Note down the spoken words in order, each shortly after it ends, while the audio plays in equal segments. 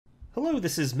Hello,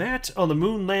 this is Matt on the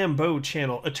Moon Lambeau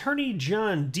channel. Attorney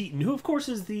John Deaton, who of course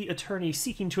is the attorney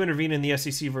seeking to intervene in the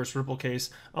SEC versus Ripple case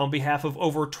on behalf of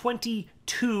over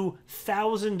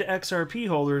 22,000 XRP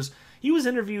holders, he was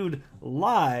interviewed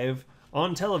live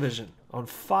on television on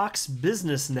Fox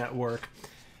Business Network.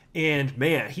 And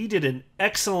man, he did an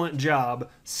excellent job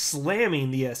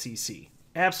slamming the SEC.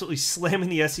 Absolutely slamming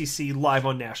the SEC live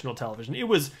on national television. It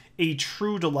was a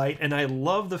true delight, and I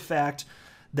love the fact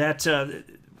that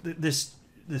this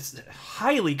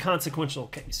highly consequential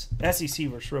case, SEC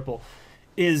versus Ripple,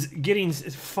 is getting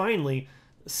finally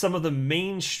some of the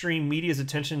mainstream media's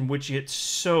attention, which it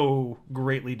so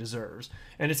greatly deserves.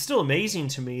 And it's still amazing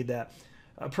to me that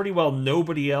pretty well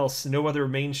nobody else, no other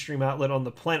mainstream outlet on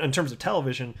the planet, in terms of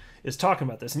television, is talking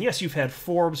about this. And yes, you've had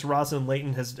Forbes, Rosalind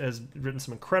Layton has written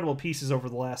some incredible pieces over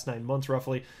the last 9 months,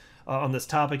 roughly, on this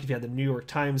topic. You've had the New York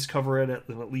Times cover it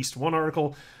at least one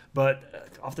article. But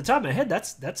off the top of my head,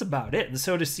 that's about it. And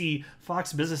so to see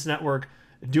Fox Business Network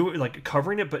do it, like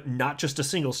covering it, but not just a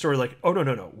single story, like, oh,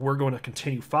 no, we're going to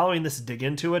continue following this, dig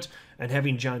into it, and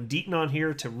having John Deaton on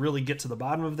here to really get to the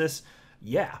bottom of this,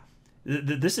 yeah.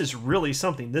 This is really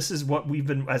something. This is what we've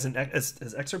been, as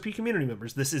XRP community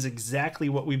members, this is exactly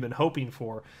what we've been hoping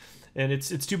for. And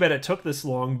it's too bad it took this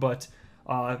long, but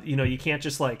you can't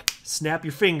just like snap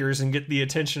your fingers and get the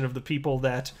attention of the people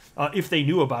that, if they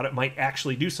knew about it, might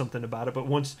actually do something about it. But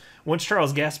once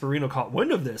Charles Gasparino caught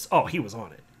wind of this, oh, he was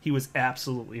on it. He was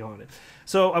absolutely on it.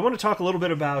 So I want to talk a little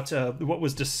bit about what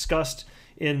was discussed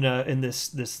in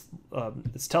this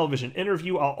television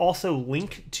interview. I'll also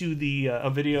link to a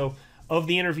video of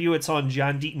the interview. It's on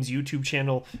John Deaton's YouTube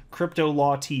channel, Crypto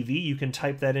Law TV. You can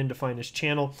type that in to find his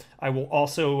channel. I will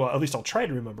also, at least I'll try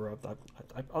to remember,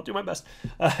 I'll do my best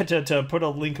to put a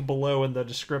link below in the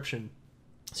description,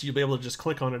 so you'll be able to just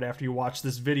click on it after you watch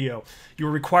this video.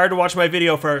 You're required to watch my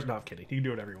video first. No, I'm kidding. You can do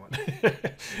whatever you want.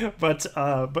 but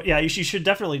yeah, you should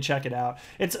definitely check it out.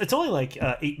 It's only like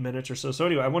 8 minutes or so. So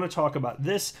anyway, I want to talk about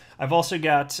this. I've also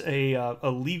got a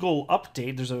legal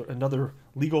update. There's another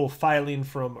legal filing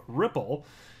from Ripple.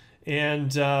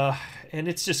 And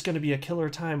it's just going to be a killer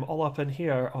time all up in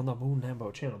here on the Moon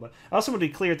Lambeau channel. But I also want to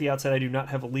be clear at the outset, I do not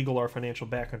have a legal or financial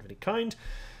background of any kind.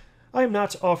 I am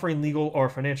not offering legal or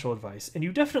financial advice, and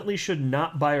you definitely should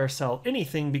not buy or sell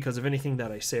anything because of anything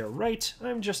that I say or write.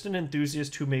 I'm just an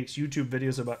enthusiast who makes YouTube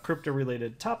videos about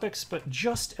crypto-related topics, but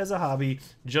just as a hobby,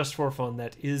 just for fun.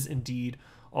 That is indeed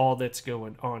all that's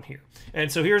going on here. And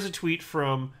so here's a tweet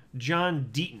from John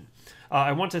Deaton.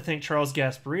 I want to thank Charles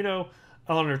Gasparino,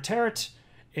 Eleanor Tarrant,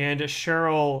 and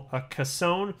Cheryl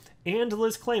Cassone, and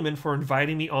Liz Clayman for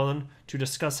inviting me on to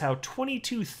discuss how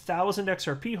 22,000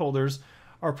 XRP holders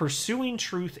are pursuing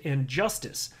truth and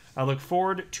justice. I look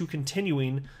forward to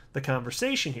continuing the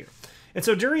conversation here. And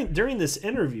so during this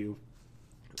interview,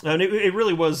 and it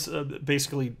really was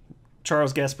basically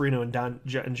Charles Gasparino and John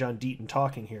Deaton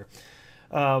talking here.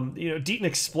 Deaton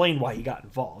explained why he got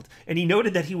involved, and he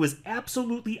noted that he was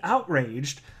absolutely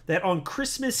outraged that on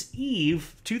Christmas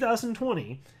Eve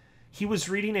 2020, he was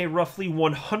reading a roughly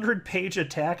 100-page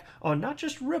attack on not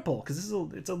just Ripple, because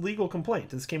it's a legal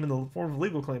complaint. This came in the form of a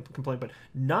legal complaint, but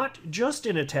not just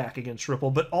an attack against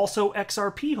Ripple, but also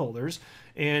XRP holders.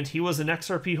 And he was an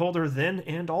XRP holder then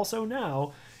and also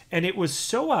now. And it was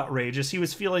so outrageous. He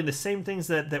was feeling the same things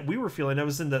that we were feeling. I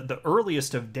was in the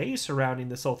earliest of days surrounding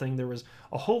this whole thing. There was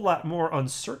a whole lot more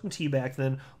uncertainty back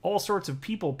then, all sorts of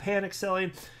people panic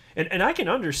selling. And I can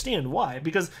understand why,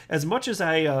 because as much as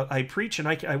I preach, and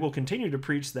I will continue to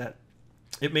preach, that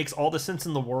it makes all the sense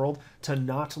in the world to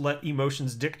not let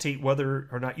emotions dictate whether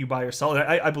or not you buy or sell. And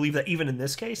I believe that even in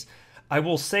this case, I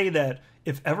will say that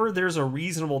if ever there's a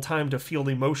reasonable time to feel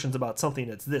emotions about something,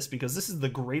 it's this, because this is the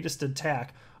greatest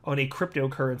attack on a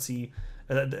cryptocurrency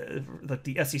that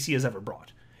the SEC has ever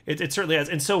brought. It certainly has.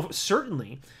 And so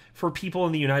certainly for people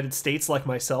in the United States like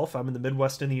myself, I'm in the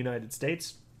Midwest in the United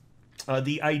States,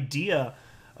 the idea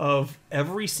of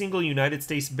every single United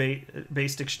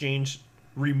States-based exchange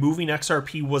removing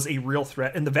XRP was a real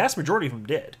threat, and the vast majority of them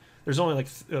did. There's only like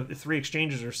 3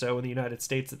 exchanges or so in the United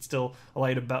States that still allow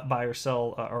you to buy or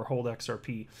sell or hold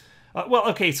XRP. Well,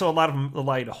 okay, so a lot of them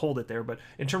allow you to hold it there, but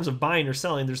in terms of buying or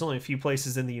selling, there's only a few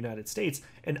places in the United States,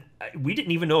 and we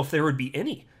didn't even know if there would be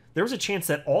any. There was a chance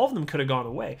that all of them could have gone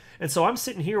away. And so I'm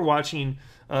sitting here watching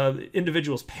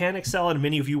individuals panic sell, and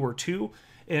many of you were too.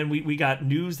 And we got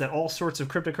news that all sorts of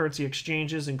cryptocurrency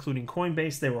exchanges, including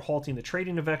Coinbase, they were halting the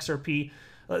trading of XRP.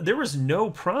 There was no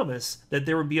promise that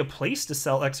there would be a place to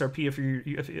sell XRP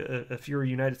if you're a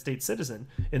United States citizen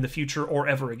in the future or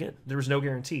ever again. There was no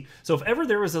guarantee. So if ever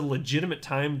there was a legitimate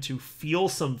time to feel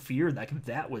some fear,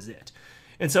 that was it.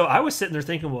 And so I was sitting there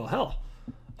thinking, well, hell,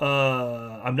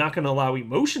 I'm not going to allow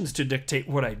emotions to dictate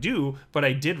what I do, but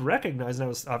I did recognize, and I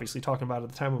was obviously talking about it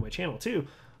at the time on my channel too,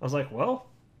 I was like, well,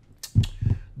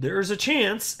 there's a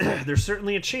chance, there's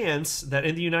certainly a chance that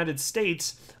in the United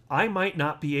States, I might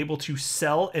not be able to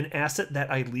sell an asset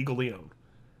that I legally own.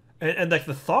 And like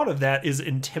the thought of that is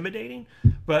intimidating,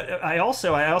 but I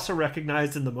also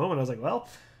recognized in the moment, I was like, well,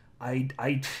 I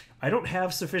don't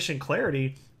have sufficient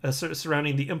clarity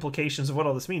surrounding the implications of what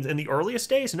all this means. In the earliest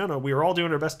days, no, we were all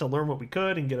doing our best to learn what we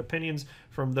could and get opinions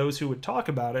from those who would talk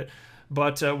about it.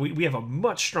 But we have a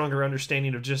much stronger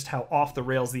understanding of just how off the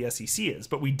rails the SEC is.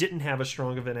 But we didn't have as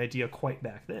strong of an idea quite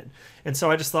back then. And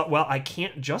so I just thought, well, I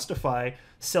can't justify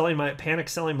panic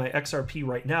selling my XRP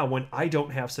right now when I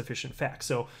don't have sufficient facts.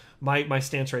 So my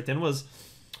stance right then was,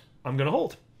 I'm going to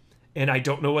hold. And I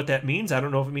don't know what that means. I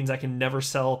don't know if it means I can never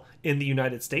sell in the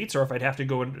United States or if I'd have to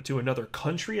go into another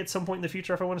country at some point in the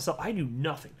future if I want to sell. I knew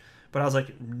nothing. But I was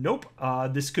like, nope,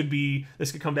 this could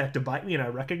come back to bite me, and I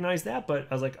recognize that, but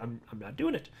I was like, I'm not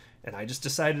doing it. And I just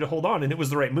decided to hold on, and it was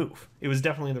the right move. It was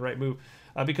definitely the right move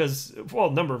because, well,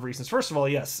 a number of reasons. First of all,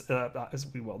 yes, as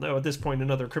we well know, at this point in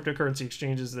other cryptocurrency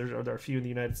exchanges, there are a few in the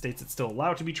United States that still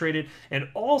allow it to be traded. And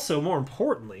also, more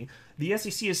importantly, the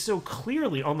SEC is so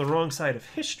clearly on the wrong side of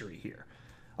history here.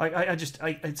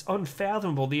 It's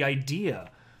unfathomable, the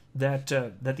idea that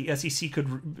the SEC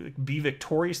could be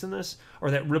victorious in this,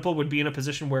 or that Ripple would be in a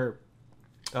position where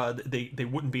they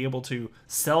wouldn't be able to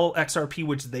sell XRP,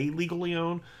 which they legally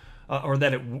own, or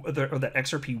that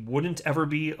XRP wouldn't ever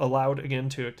be allowed again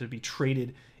to be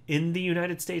traded in the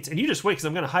United States. And you just wait, because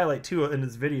I'm going to highlight too in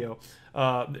this video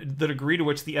the degree to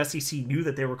which the SEC knew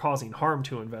that they were causing harm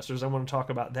to investors. I want to talk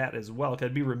about that as well, because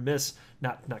I'd be remiss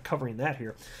not covering that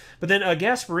here. But then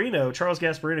Charles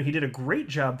Gasparino, he did a great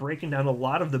job breaking down a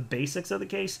lot of the basics of the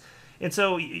case. And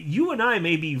so you and I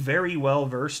may be very well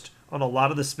versed on a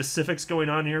lot of the specifics going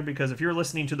on here, because if you're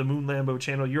listening to the Moon Lambo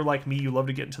channel, you're like me, you love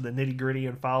to get into the nitty gritty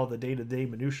and follow the day-to-day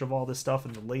minutia of all this stuff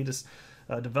and the latest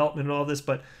development and all this.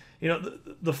 But you know,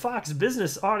 the Fox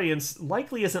business audience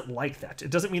likely isn't like that.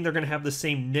 It doesn't mean they're going to have the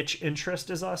same niche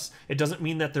interest as us. It doesn't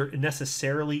mean that they're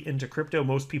necessarily into crypto.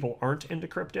 Most people aren't into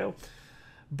crypto.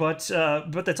 But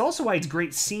that's also why it's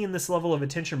great seeing this level of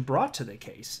attention brought to the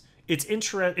case.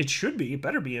 It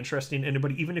better be interesting to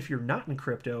anybody, even if you're not in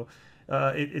crypto.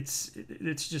 It's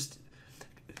just,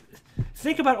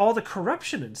 think about all the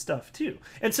corruption and stuff too.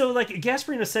 And so like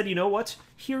Gasparino said, you know what?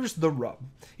 Here's the rub.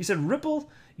 He said Ripple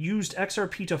used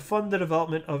XRP to fund the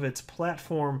development of its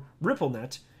platform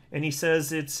RippleNet, and he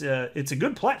says it's a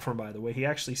good platform, by the way. He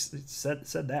actually said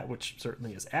that, which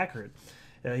certainly is accurate.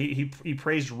 He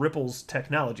praised Ripple's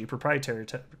technology, proprietary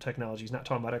technology. He's not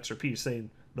talking about XRP. He's saying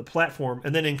the platform,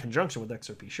 and then in conjunction with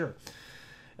XRP, sure.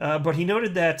 But he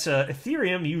noted that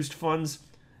Ethereum used funds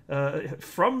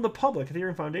from the public,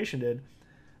 Ethereum Foundation did,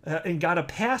 and got a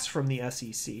pass from the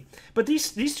SEC. But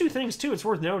these two things, too, it's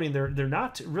worth noting, they're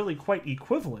not really quite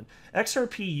equivalent.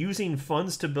 XRP using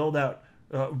funds to build out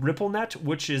RippleNet,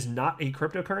 which is not a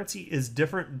cryptocurrency, is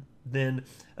different than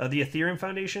the Ethereum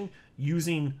Foundation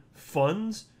using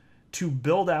funds to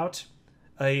build out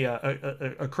a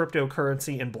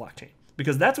cryptocurrency and blockchain.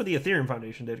 Because that's what the Ethereum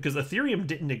Foundation did, because Ethereum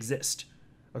didn't exist.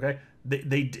 Okay?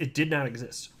 It did not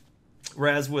exist.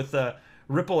 Whereas with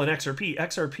Ripple and XRP,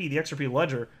 the XRP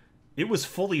ledger, it was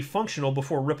fully functional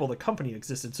before Ripple, the company,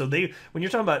 existed. So when you're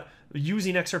talking about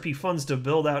using XRP funds to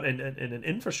build out an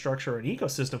infrastructure, an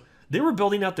ecosystem, they were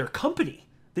building out their company.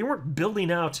 They weren't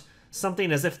building out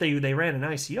something as if they ran an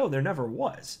ICO. There never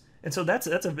was. And so that's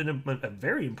a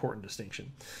very important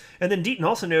distinction. And then Deaton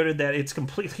also noted that it's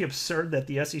completely absurd that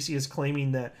the SEC is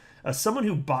claiming that someone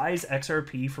who buys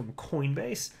XRP from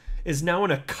Coinbase is now in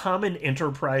a common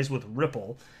enterprise with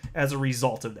Ripple as a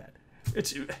result of that.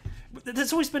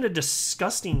 That's always been a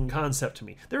disgusting concept to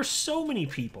me. There are so many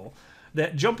people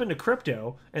that jump into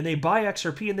crypto and they buy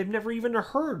XRP and they've never even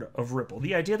heard of Ripple.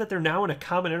 The idea that they're now in a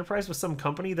common enterprise with some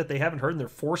company that they haven't heard and they're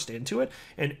forced into it,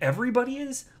 and everybody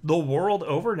is the world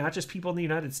over, not just people in the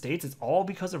United States, it's all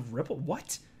because of Ripple.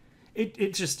 What?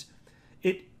 It's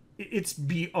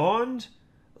beyond,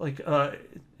 like, I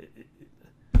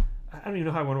don't even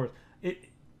know how I want to word it.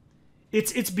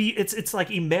 It's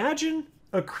like, imagine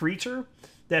a creature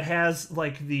that has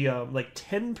like the like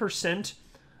 10%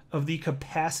 of the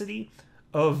capacity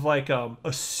of like a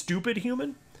stupid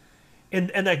human, and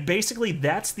like basically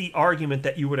that's the argument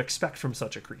that you would expect from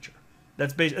such a creature.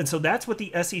 And so that's what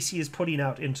the SEC is putting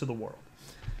out into the world.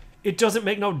 It doesn't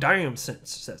make no damn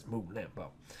sense, says Moon Lambo.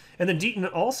 And then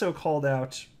Deaton also called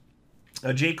out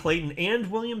Jay Clayton and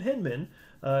William Hinman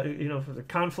for the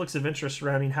conflicts of interest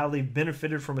surrounding how they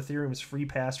benefited from Ethereum's free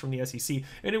pass from the SEC.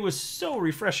 And it was so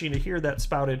refreshing to hear that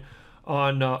spouted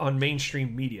on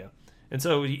mainstream media. And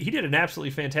so he did an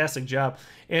absolutely fantastic job.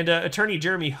 And attorney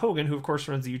Jeremy Hogan, who of course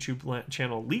runs the YouTube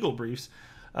channel Legal Briefs,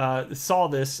 saw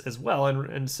this as well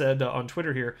and said on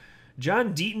Twitter here,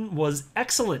 John Deaton was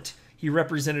excellent. He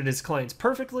represented his clients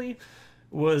perfectly,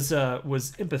 was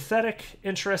empathetic,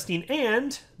 interesting,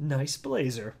 and nice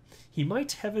blazer. He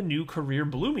might have a new career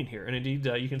blooming here. And indeed,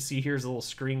 you can see here's a little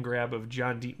screen grab of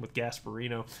John Deaton with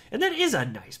Gasparino. And that is a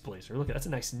nice blazer. Look, that's a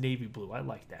nice navy blue. I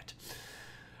like that.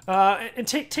 And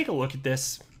take a look at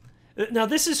this. Now,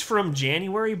 this is from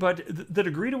January, but the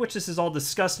degree to which this is all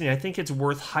disgusting, I think it's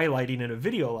worth highlighting in a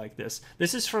video like this.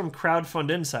 This is from Crowdfund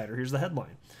Insider. Here's the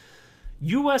headline.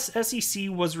 U.S. SEC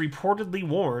was reportedly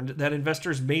warned that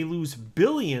investors may lose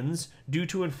billions due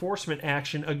to enforcement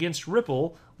action against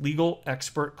Ripple, legal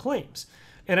expert claims.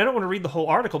 And I don't want to read the whole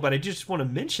article, but I just want to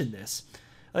mention this.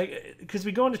 Because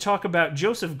we go on to talk about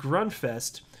Joseph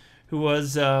Grunfest, who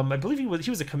was, I believe he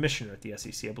was a commissioner at the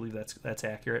SEC. I believe that's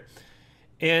accurate.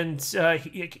 And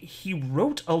he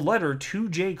wrote a letter to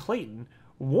Jay Clayton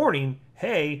warning,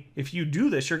 hey, if you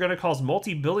do this, you're going to cause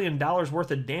multi-billion dollars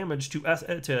worth of damage to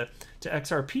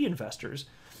XRP investors.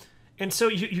 And so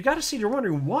you got to see, you're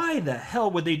wondering, why the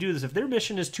hell would they do this if their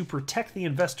mission is to protect the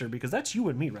investor? Because that's you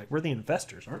and me, right? We're the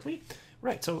investors, aren't we?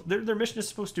 Right, so their mission is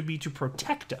supposed to be to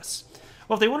protect us.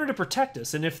 Well, if they wanted to protect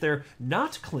us, and if they're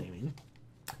not claiming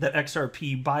that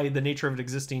XRP, by the nature of it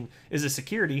existing, is a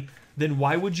security, then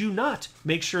why would you not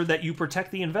make sure that you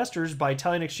protect the investors by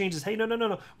telling exchanges, hey,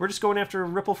 no, we're just going after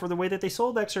Ripple for the way that they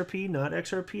sold XRP, not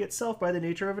XRP itself by the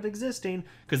nature of it existing,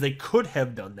 because they could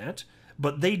have done that,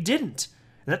 but they didn't.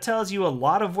 And that tells you a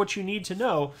lot of what you need to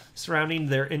know surrounding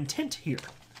their intent here.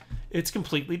 It's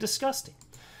completely disgusting.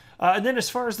 And then as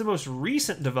far as the most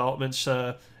recent developments,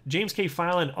 James K.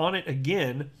 Filan on it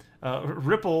again.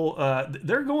 Ripple,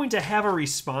 they're going to have a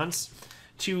response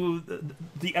to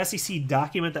the SEC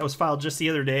document that was filed just the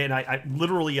other day, and I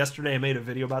literally yesterday I made a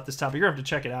video about this topic. You're going to have to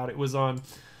check it out. It was on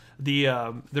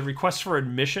the request for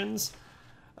admissions.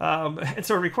 And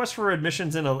so a request for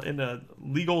admissions in a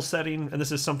legal setting, and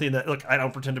this is something that, look, I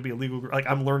don't pretend to be a legal, like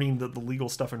I'm learning the legal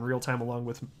stuff in real time along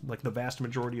with like the vast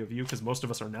majority of you, because most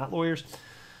of us are not lawyers.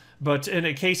 But in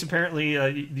a case, apparently,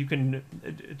 you can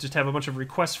just have a bunch of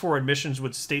requests for admissions,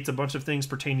 which states a bunch of things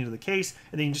pertaining to the case,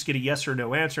 and then you just get a yes or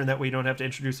no answer, and that way you don't have to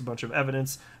introduce a bunch of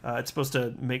evidence. It's supposed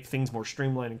to make things more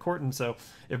streamlined in court, and so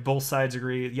if both sides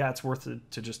agree, yeah, it's worth it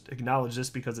to just acknowledge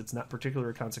this because it's not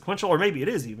particularly consequential, or maybe it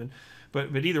is even,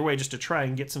 but either way, just to try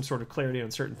and get some sort of clarity on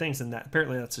certain things, and that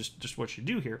apparently that's just what you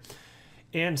do here.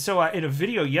 And so in a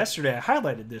video yesterday, I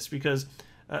highlighted this because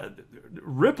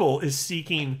Ripple is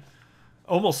seeking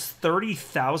almost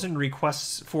 30,000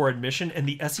 requests for admission, and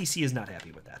the SEC is not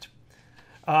happy with that.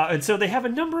 And so they have a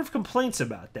number of complaints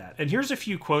about that. And here's a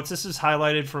few quotes. This is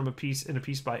highlighted from a piece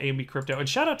by AMB Crypto. And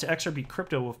shout out to XRP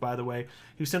Crypto Wolf, by the way,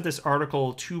 who sent this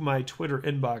article to my Twitter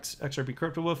inbox. XRP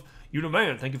Crypto Wolf, you the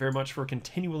man. Thank you very much for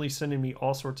continually sending me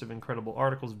all sorts of incredible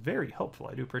articles. Very helpful.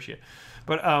 I do appreciate it.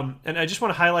 But and I just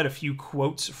want to highlight a few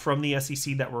quotes from the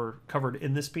SEC that were covered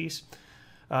in this piece.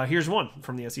 Here's one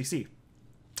from the SEC.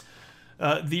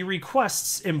 The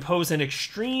requests impose an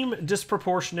extreme,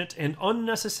 disproportionate, and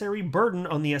unnecessary burden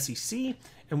on the SEC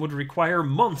and would require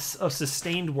months of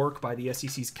sustained work by the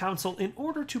SEC's counsel in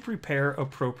order to prepare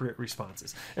appropriate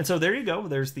responses. And so there you go.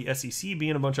 There's the SEC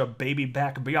being a bunch of baby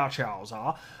back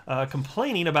biatchows,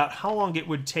 complaining about how long it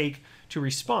would take to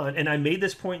respond. And I made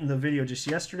this point in the video just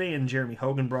yesterday, and Jeremy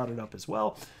Hogan brought it up as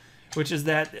well, which is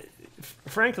that,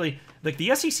 frankly, like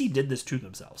the SEC did this to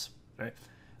themselves, right?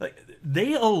 Like,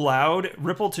 they allowed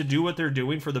Ripple to do what they're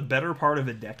doing for the better part of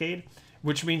a decade,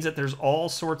 which means that there's all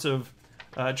sorts of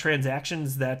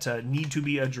transactions that need to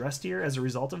be addressed here as a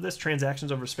result of this,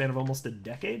 transactions over a span of almost a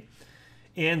decade.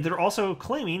 And they're also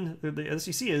claiming, the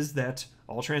SEC is, that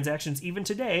all transactions, even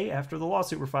today, after the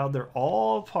lawsuit were filed, they're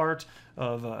all part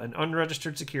of an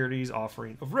unregistered securities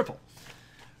offering of Ripple.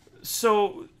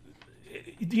 So,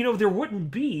 you know, there wouldn't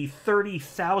be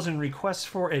 30,000 requests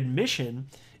for admission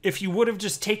if you would have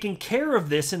just taken care of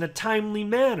this in a timely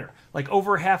manner, like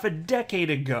over half a decade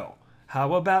ago.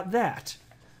 How about that?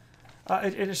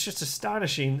 It's just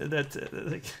astonishing that,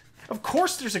 of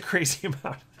course there's a crazy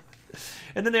amount.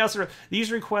 And then they also,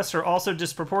 these requests are also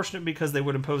disproportionate because they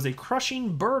would impose a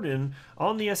crushing burden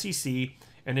on the SEC,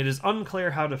 and it is unclear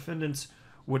how defendants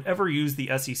would ever use the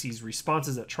SEC's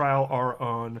responses at trial or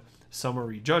on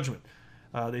summary judgment.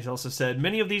 They also said,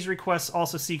 many of these requests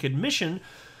also seek admission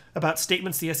about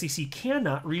statements the SEC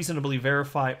cannot reasonably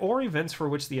verify or events for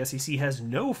which the SEC has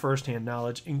no firsthand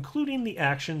knowledge, including the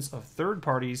actions of third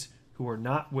parties who are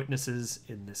not witnesses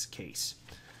in this case.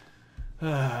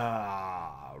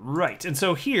 Right. And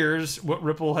so here's what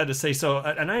Ripple had to say. So,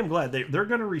 and I am glad they're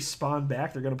going to respond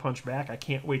back. They're going to punch back. I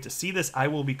can't wait to see this. I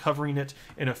will be covering it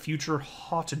in a future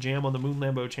hot jam on the Moon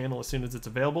Lambo channel as soon as it's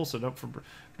available. So don't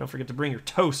forget to bring your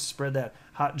toast. Spread that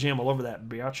hot jam all over that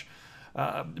biatch.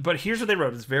 But here's what they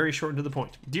wrote. It's very short and to the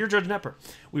point. Dear Judge Knepper,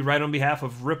 we write on behalf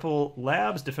of Ripple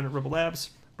Labs, defendant Ripple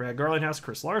Labs, Brad Garlinghouse,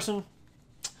 Chris Larson,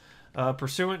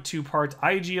 pursuant to Part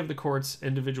IG of the court's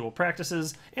individual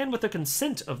practices and with the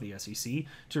consent of the SEC,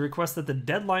 to request that the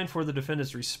deadline for the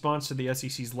defendant's response to the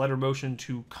SEC's letter motion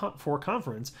for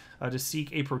conference to seek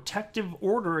a protective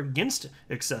order against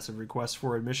excessive requests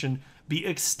for admission be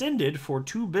extended for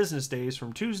 2 business days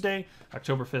from Tuesday,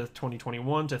 October 5th,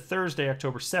 2021 to Thursday,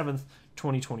 October 7th,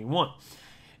 2021.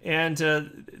 And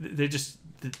the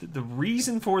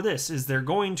reason for this is they're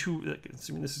going to,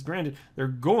 assuming this is granted, they're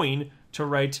going to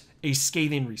write a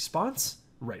scathing response,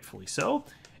 rightfully so,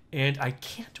 and I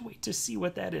can't wait to see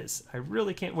what that is. I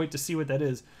really can't wait to see what that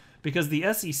is, because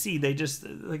the SEC, they just,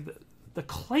 like, the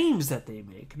claims that they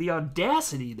make, the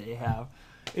audacity they have,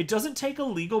 it doesn't take a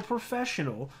legal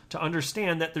professional to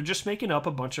understand that they're just making up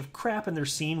a bunch of crap and they're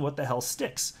seeing what the hell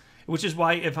sticks. Which is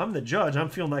why, if I'm the judge, I'm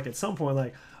feeling like at some point,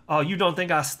 like, oh, you don't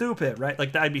think I'm stupid, right?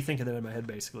 Like, I'd be thinking that in my head,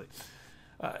 basically.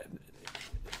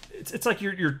 It's like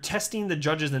you're testing the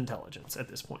judge's intelligence at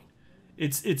this point.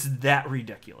 It's that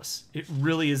ridiculous. It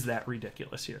really is that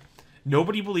ridiculous here.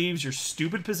 Nobody believes your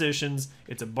stupid positions.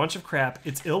 It's a bunch of crap.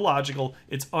 It's illogical.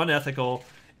 It's unethical.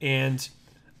 And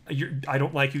I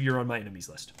don't like you. You're on my enemies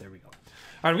list. There we go.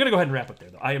 All right, I'm going to go ahead and wrap up there,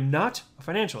 though. I am not a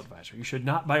financial advisor. You should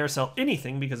not buy or sell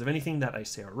anything because of anything that I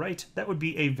say or write. That would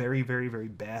be a very, very, very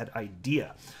bad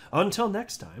idea. Until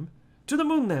next time, to the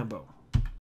Moon Lambo.